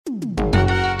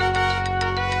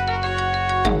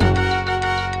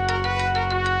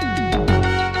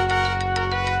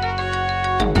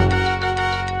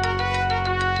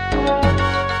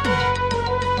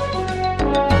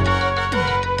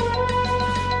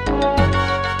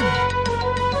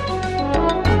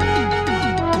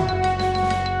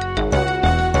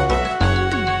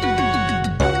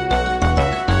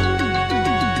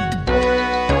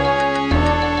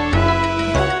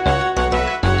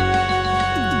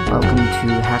Welcome to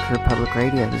Hacker Public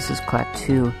Radio. This is Clack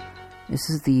 2. This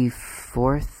is the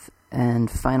fourth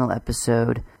and final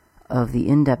episode of the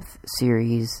in-depth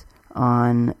series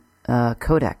on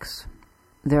Codecs.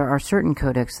 There are certain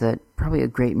codecs that probably a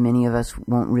great many of us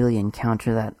won't really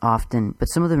encounter that often, but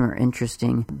some of them are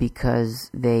interesting because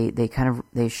they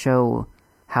show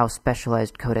how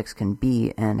specialized codecs can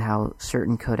be and how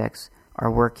certain codecs are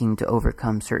working to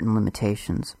overcome certain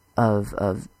limitations of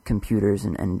computers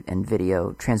and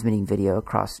video, transmitting video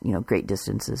across, great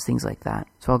distances, things like that.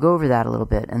 So I'll go over that a little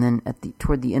bit, and then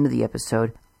toward the end of the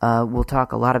episode, we'll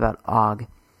talk a lot about OGG,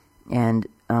 and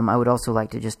I would also like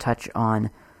to just touch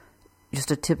on just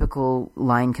a typical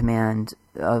line command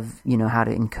of, how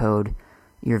to encode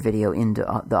your video into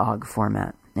the OGG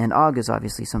format. And OGG is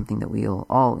obviously something that we'll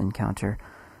all encounter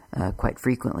quite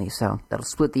frequently, so that'll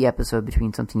split the episode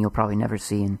between something you'll probably never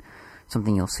see and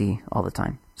something you'll see all the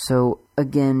time. So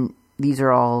again, these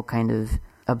are all kind of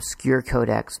obscure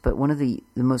codecs, but one of the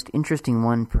most interesting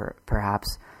one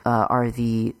perhaps are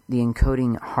the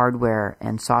encoding hardware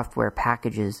and software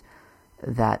packages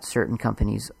that certain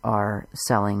companies are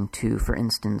selling to, for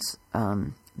instance,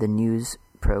 the news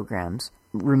programs.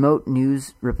 Remote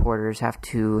news reporters have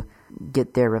to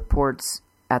get their reports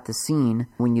at the scene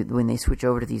when they switch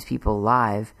over to these people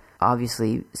live.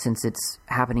 Obviously, since it's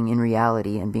happening in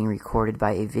reality and being recorded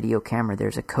by a video camera,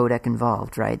 there's a codec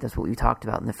involved, right? That's what we talked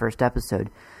about in the first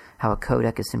episode, how a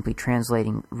codec is simply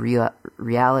translating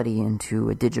reality into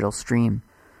a digital stream.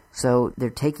 So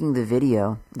they're taking the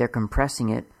video, they're compressing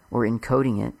it or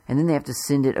encoding it, and then they have to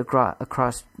send it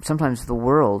across sometimes the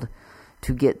world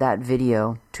to get that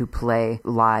video to play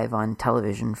live on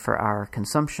television for our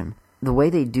consumption. The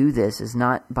way they do this is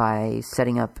not by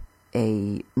setting up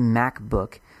a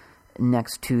MacBook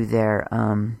next to their,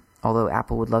 although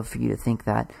Apple would love for you to think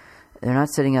that, they're not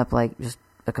setting up like just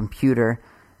a computer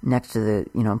next to the,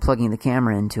 plugging the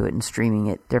camera into it and streaming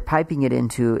it. They're piping it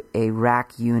into a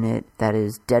rack unit that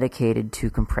is dedicated to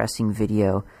compressing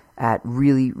video at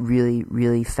really, really,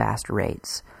 really fast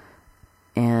rates.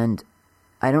 And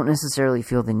I don't necessarily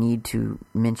feel the need to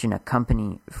mention a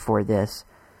company for this,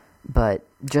 but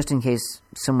just in case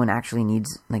someone actually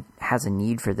has a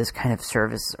need for this kind of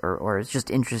service or is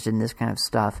just interested in this kind of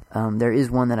stuff, there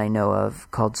is one that I know of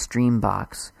called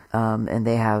Streambox, and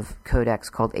they have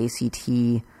codecs called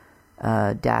ACT-L3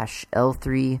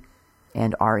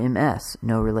 and RMS,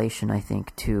 no relation, I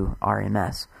think, to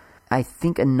RMS. I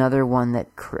think another one that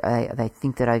I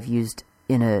think that I've used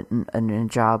in a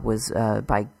job was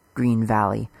by Green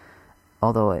Valley,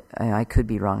 although I could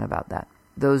be wrong about that.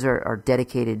 Those are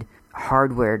dedicated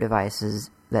hardware devices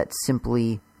that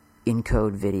simply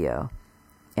encode video,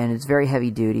 and it's very heavy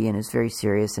duty and it's very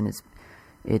serious, and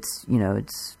it's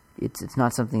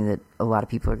not something that a lot of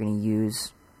people are going to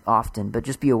use often. But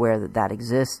just be aware that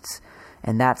exists,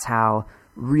 and that's how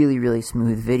really, really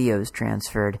smooth video is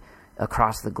transferred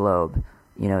across the globe.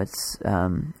 It's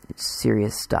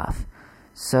serious stuff.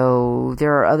 So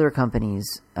there are other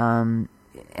companies,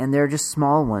 and they're just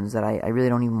small ones that I really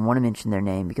don't even want to mention their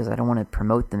name because I don't want to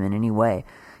promote them in any way.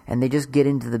 And they just get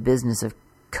into the business of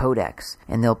codecs,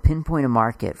 and they'll pinpoint a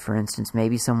market. For instance,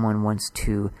 maybe someone wants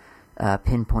to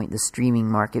pinpoint the streaming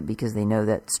market because they know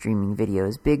that streaming video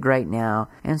is big right now,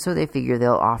 and so they figure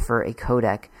they'll offer a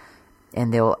codec,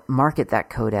 and they'll market that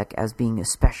codec as being a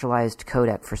specialized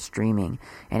codec for streaming,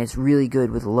 and it's really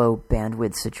good with low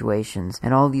bandwidth situations,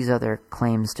 and all these other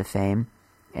claims to fame.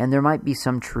 And there might be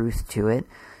some truth to it,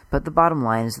 but the bottom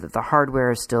line is that the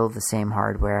hardware is still the same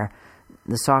hardware.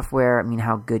 The software,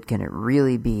 how good can it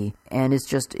really be? And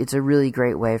it's a really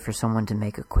great way for someone to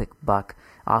make a quick buck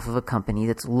off of a company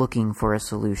that's looking for a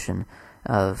solution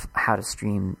of how to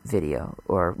stream video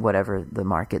or whatever the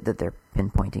market that they're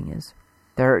pinpointing is.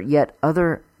 There are yet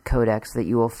other codecs that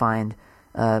you will find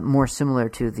more similar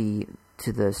to the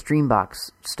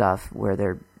Streambox stuff, where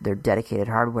they're dedicated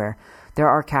hardware. There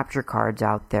are capture cards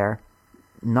out there,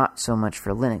 not so much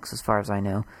for Linux as far as I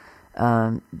know,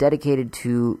 dedicated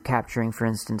to capturing, for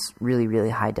instance, really,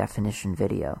 really high definition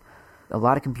video. A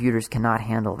lot of computers cannot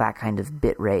handle that kind of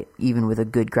bit rate, even with a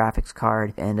good graphics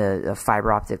card and a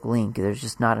fiber optic link. There's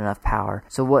just not enough power.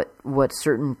 So what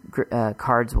certain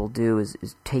cards will do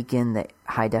is take in the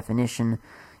high definition,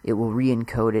 it will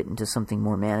re-encode it into something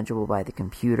more manageable by the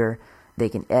computer. They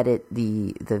can edit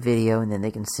the video, and then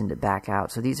they can send it back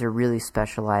out. So these are really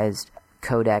specialized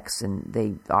codecs, and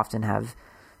they often have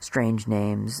strange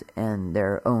names, and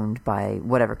they're owned by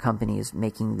whatever company is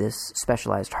making this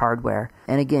specialized hardware.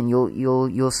 And again,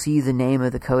 you'll see the name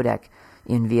of the codec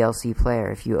in VLC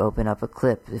Player if you open up a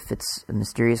clip. If it's a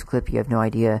mysterious clip, you have no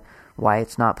idea why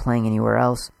it's not playing anywhere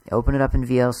else. Open it up in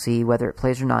VLC, whether it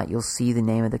plays or not, you'll see the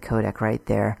name of the codec right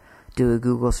there. Do a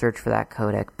Google search for that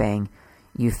codec, bang,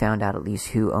 you found out at least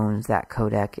who owns that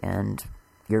codec, and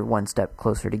you're one step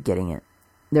closer to getting it.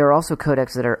 There are also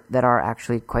codecs that are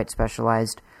actually quite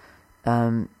specialized,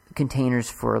 containers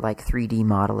for like 3D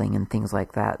modeling and things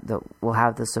like that will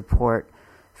have the support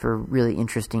for really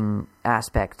interesting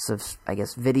aspects of, I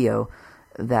guess, video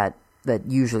that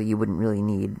usually you wouldn't really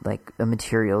need, like a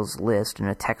materials list and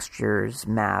a textures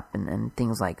map and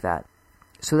things like that.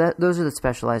 So those are the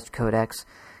specialized codecs.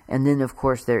 And then, of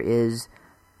course, there is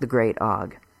the great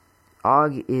OGG.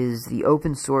 OGG is the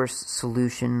open source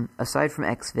solution. Aside from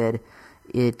Xvid,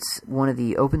 it's one of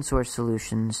the open source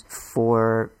solutions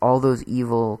for all those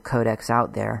evil codecs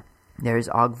out there. There's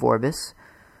OGG Vorbis,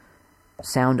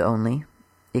 sound only.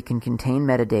 It can contain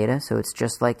metadata, so it's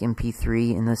just like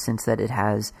MP3 in the sense that it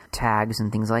has tags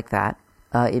and things like that.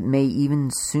 It may even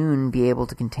soon be able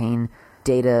to contain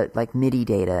data like MIDI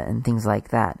data and things like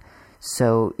that.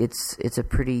 So it's a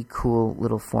pretty cool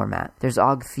little format. There's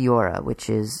OGG Theora, which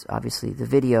is obviously the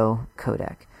video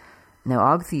codec. Now,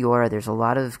 OGG Theora, there's a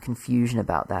lot of confusion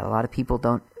about that. A lot of people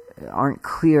aren't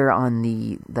clear on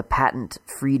the patent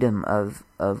freedom of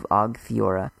OGG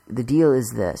Theora. The deal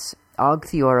is this. OGG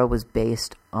Theora was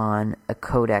based on a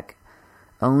codec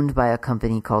owned by a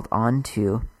company called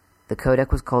On2. The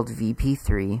codec was called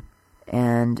VP3,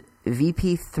 and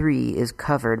VP3 is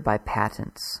covered by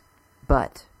patents.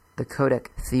 But the codec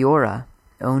Theora,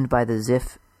 owned by the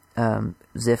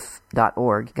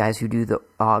Ziff.org, guys who do the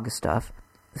OGG stuff,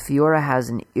 Theora has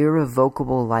an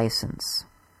irrevocable license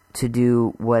to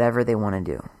do whatever they want to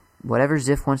do. Whatever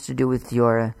Ziff wants to do with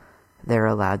Theora, they're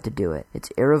allowed to do it. It's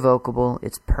irrevocable,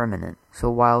 it's permanent. So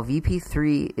while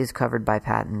VP3 is covered by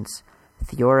patents,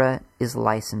 Theora is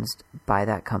licensed by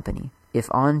that company. If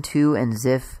On2 and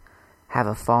Ziff have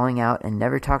a falling out and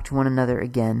never talk to one another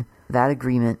again, that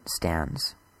agreement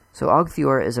stands. So OGG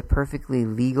Theora is a perfectly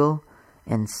legal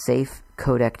and safe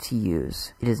codec to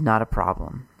use. It is not a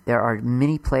problem. There are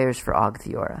many players for OGG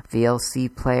Theora.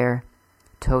 VLC Player,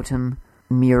 Totem,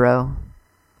 Miro,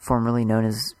 formerly known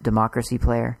as Democracy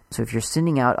Player. So if you're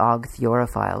sending out OGG Theora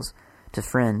files to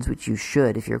friends, which you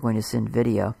should if you're going to send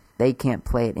video, they can't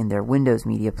play it in their Windows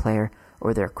Media Player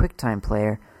or their QuickTime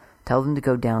Player. Tell them to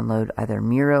go download either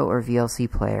Miro or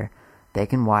VLC Player. They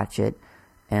can watch it,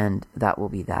 and that will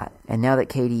be that. And now that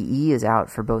KDE is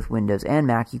out for both Windows and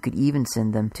Mac, you could even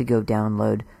send them to go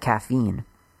download Caffeine.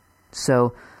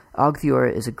 So OGG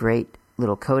Theora is a great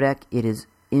little codec. It is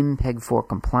MPEG-4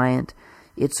 compliant.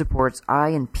 It supports I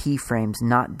and P frames,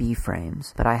 not B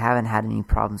frames, but I haven't had any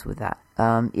problems with that.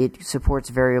 It supports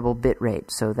variable bitrate,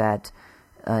 so that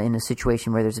in a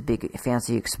situation where there's a big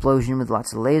fancy explosion with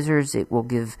lots of lasers, it will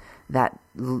give that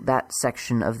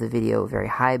section of the video a very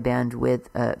high bandwidth,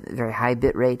 very high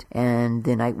bitrate, and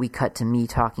then we cut to me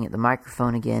talking at the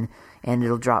microphone again, and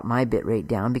it'll drop my bitrate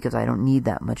down because I don't need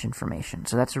that much information.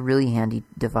 So that's a really handy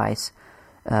device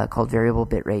called variable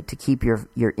bitrate to keep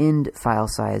your end file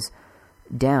size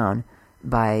down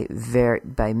by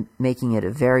making it a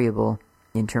variable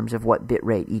in terms of what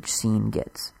bitrate each scene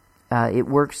gets. It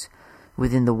works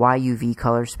within the YUV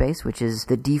color space, which is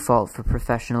the default for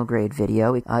professional grade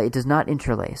video. It does not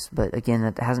interlace, but again,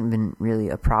 that hasn't been really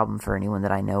a problem for anyone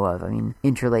that I know of. I mean,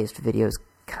 interlaced video is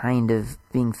kind of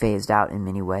being phased out in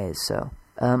many ways. So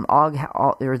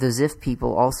the Ziff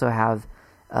people also have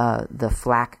the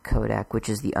FLAC codec, which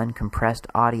is the uncompressed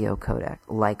audio codec,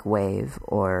 like WAVE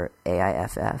or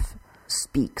AIFF.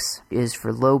 Speaks is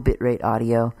for low bitrate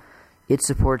audio. It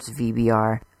supports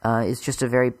VBR. It's just a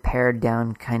very pared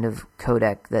down kind of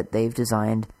codec that they've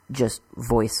designed, just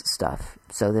voice stuff.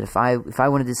 So that if I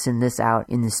wanted to send this out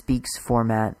in the Speaks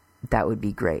format, that would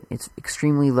be great. It's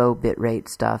extremely low bitrate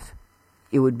stuff.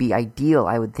 It would be ideal,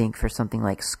 I would think, for something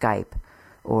like Skype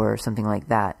or something like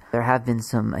that. There have been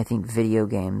some, I think, video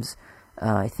games.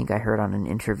 I think I heard on an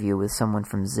interview with someone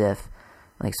from Ziff,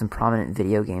 like some prominent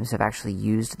video games have actually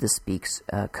used the Speaks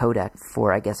codec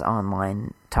for, I guess,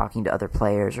 online talking to other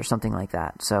players or something like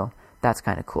that. So that's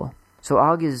kind of cool. So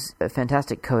OGG is a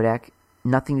fantastic codec,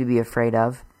 nothing to be afraid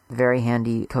of, very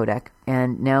handy codec.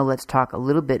 And now let's talk a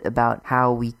little bit about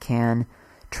how we can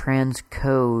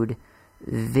transcode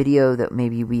video that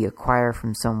maybe we acquire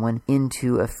from someone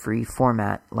into a free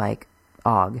format like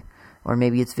OGG. Or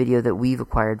maybe it's video that we've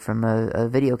acquired from a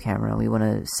video camera and we want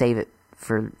to save it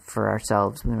for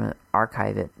ourselves. We want to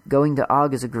archive it. Going to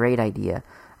OGG is a great idea,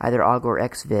 either OGG or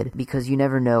Xvid, because you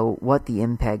never know what the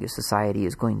MPEG Society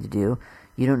is going to do.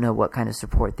 You don't know what kind of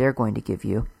support they're going to give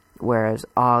you. Whereas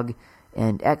OGG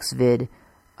and Xvid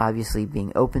obviously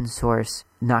being open source,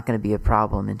 not going to be a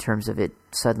problem in terms of it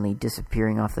suddenly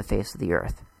disappearing off the face of the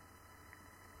earth.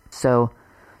 So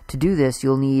to do this,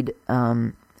 you'll need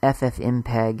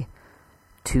FFmpeg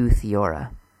 2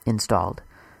 Theora installed.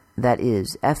 That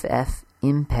is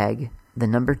FFmpeg, the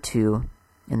number 2,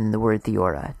 and then the word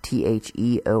Theora,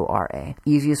 Theora.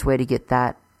 Easiest way to get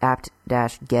that,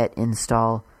 apt-get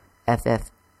install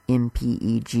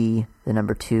FFmpeg, the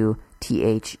number 2,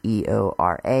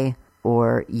 Theora,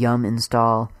 or yum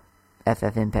install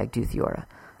FFmpeg 2 Theora.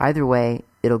 Either way,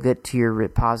 it'll get to your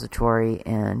repository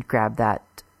and grab that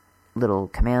little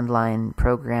command line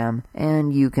program,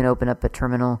 and you can open up a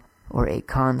terminal or a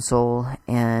console,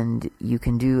 and you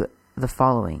can do the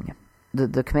following.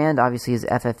 The command obviously is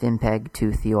FFmpeg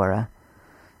 2 Theora,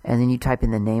 and then you type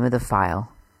in the name of the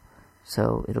file.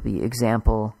 So it'll be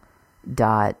example.avi.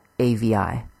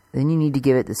 Then you need to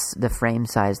give it the frame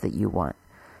size that you want.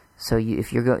 So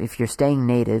if you're staying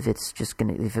native, it's just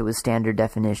gonna, if it was standard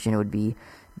definition, it would be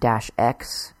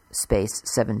 -x space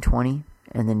 720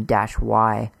 and then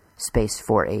 -y space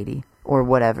 480 or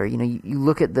whatever. You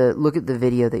look at the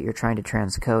video that you're trying to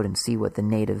transcode and see what the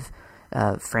native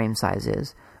frame size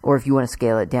is. Or if you want to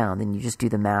scale it down, then you just do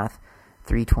the math,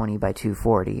 320 by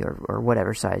 240 or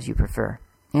whatever size you prefer.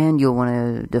 And you'll want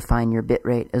to define your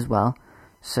bitrate as well.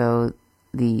 So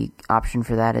the option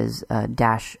for that is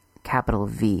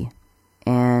 -V,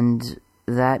 and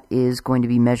that is going to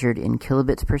be measured in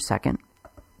kilobits per second.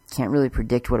 Can't really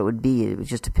predict what it would be. It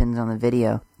just depends on the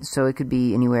video. So it could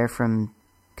be anywhere from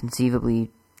conceivably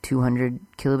 200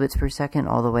 kilobits per second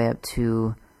all the way up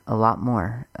to a lot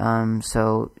more.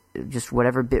 So just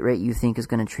whatever bitrate you think is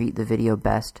going to treat the video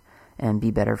best and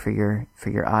be better for your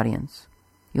audience.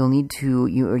 You'll need to,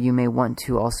 you may want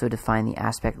to also define the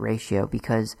aspect ratio,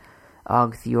 because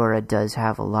OGG Theora does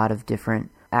have a lot of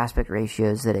different aspect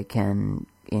ratios that it can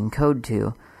encode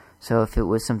to. So if it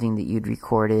was something that you'd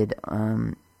recorded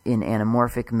in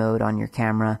anamorphic mode on your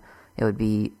camera, it would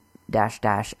be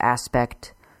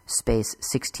 --aspect space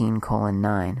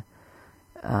 16:9.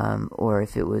 Or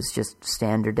if it was just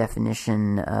standard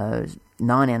definition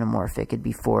non-anamorphic, it'd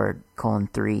be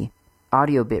 4:3.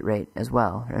 Audio bitrate as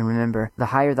well. And remember, the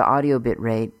higher the audio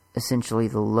bitrate, essentially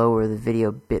the lower the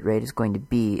video bitrate is going to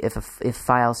be if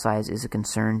file size is a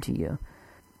concern to you.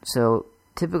 So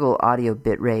typical audio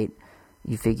bitrate,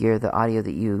 you figure the audio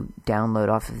that you download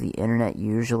off of the internet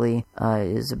usually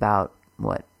is about,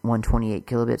 128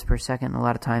 kilobits per second a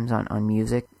lot of times on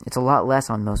music. It's a lot less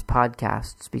on most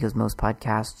podcasts, because most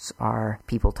podcasts are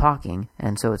people talking,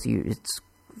 and so it's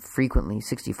frequently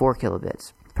 64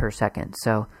 kilobits per second.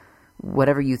 So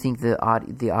whatever you think the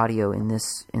audio in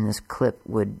this clip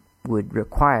would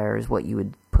require is what you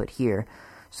would put here.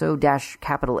 So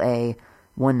 -A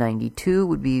 192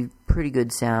 would be pretty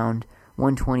good sound,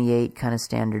 128 kind of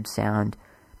standard sound.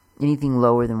 Anything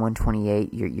lower than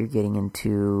 128, you're getting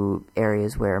into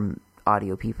areas where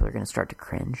audio people are going to start to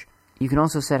cringe. You can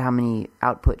also set how many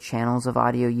output channels of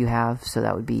audio you have, so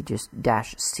that would be just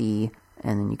 -C,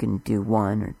 and then you can do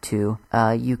 1 or 2.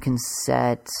 You can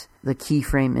set the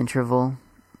keyframe interval,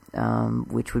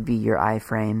 which would be your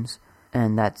iframes,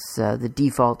 and that's the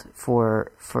default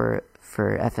for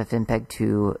FFmpeg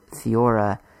 2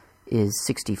 Theora is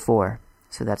 64.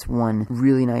 So that's one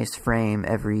really nice frame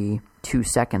every 2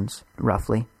 seconds,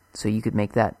 roughly. So you could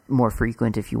make that more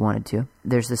frequent if you wanted to.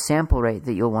 There's the sample rate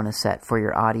that you'll want to set for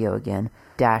your audio again,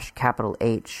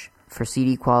 -H. For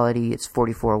CD quality, it's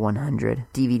 44,100.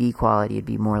 DVD quality, it'd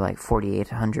be more like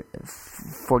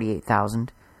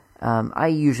 48,000. I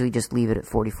usually just leave it at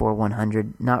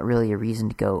 44,100. Not really a reason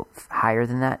to go higher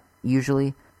than that,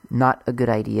 usually. Not a good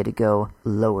idea to go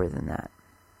lower than that.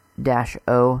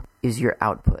 -O is your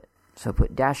output. So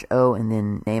put -O and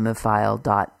then name of file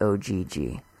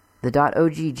 .ogg. The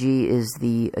 .ogg is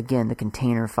the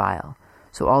container file.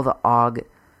 So all the OGG,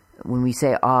 when we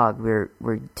say OGG,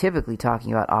 we're typically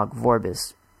talking about OGG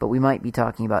Vorbis, but we might be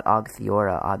talking about OGG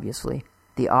Theora, obviously.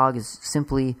 The OGG is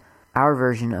simply our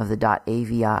version of the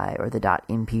 .avi or the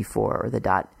 .mp4 or the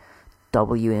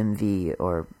 .wmv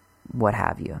or what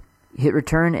have you. Hit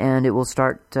return and it will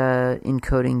start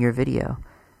encoding your video.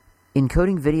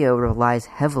 Encoding video relies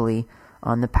heavily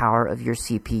on the power of your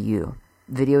CPU.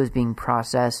 Video is being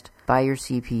processed by your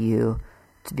CPU.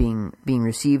 It's being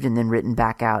received and then written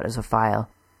back out as a file.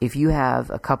 If you have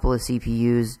a couple of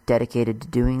CPUs dedicated to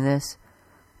doing this,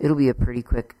 it'll be a pretty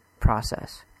quick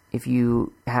process. If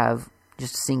you have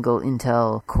just a single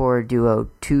Intel Core Duo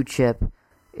 2 chip,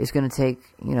 it's going to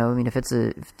take, if it's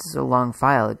a long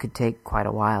file, it could take quite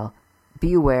a while.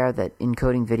 Be aware that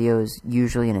encoding video is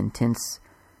usually an intense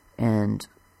and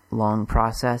long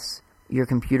process. Your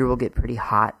computer will get pretty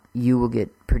hot you will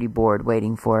get pretty bored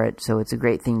waiting for it, so it's a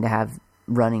great thing to have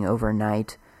running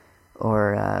overnight,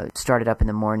 or start it up in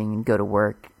the morning and go to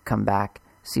work, come back,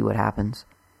 see what happens.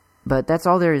 But that's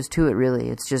all there is to it, really.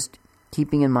 It's just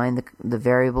keeping in mind the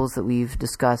variables that we've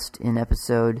discussed in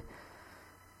episode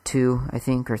 2, I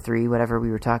think, or 3, whatever we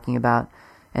were talking about,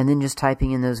 and then just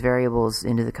typing in those variables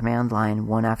into the command line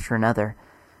one after another,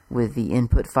 with the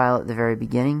input file at the very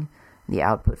beginning, the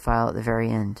output file at the very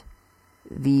end.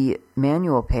 The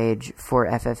manual page for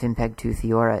FFmpeg-2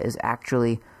 Theora is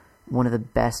actually one of the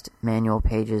best manual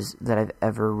pages that I've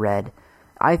ever read.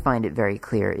 I find it very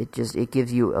clear. It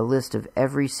gives you a list of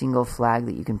every single flag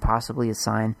that you can possibly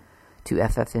assign to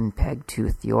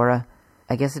FFmpeg-2 Theora.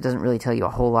 I guess it doesn't really tell you a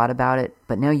whole lot about it,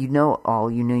 but now you know all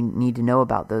you need to know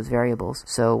about those variables.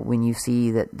 So when you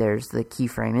see that there's the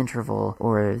keyframe interval,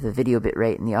 or the video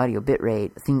bitrate and the audio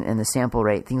bitrate, and the sample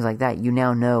rate, things like that, you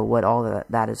now know what all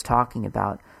that is talking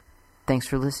about. Thanks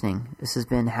for listening. This has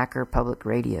been Hacker Public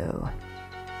Radio.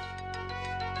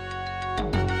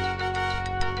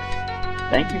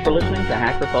 Thank you for listening to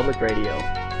Hacker Public Radio.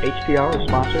 HPR is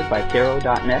sponsored by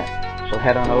Caro.net. So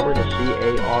head on over to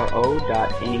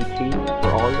caro.net for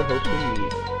all your hosting needs.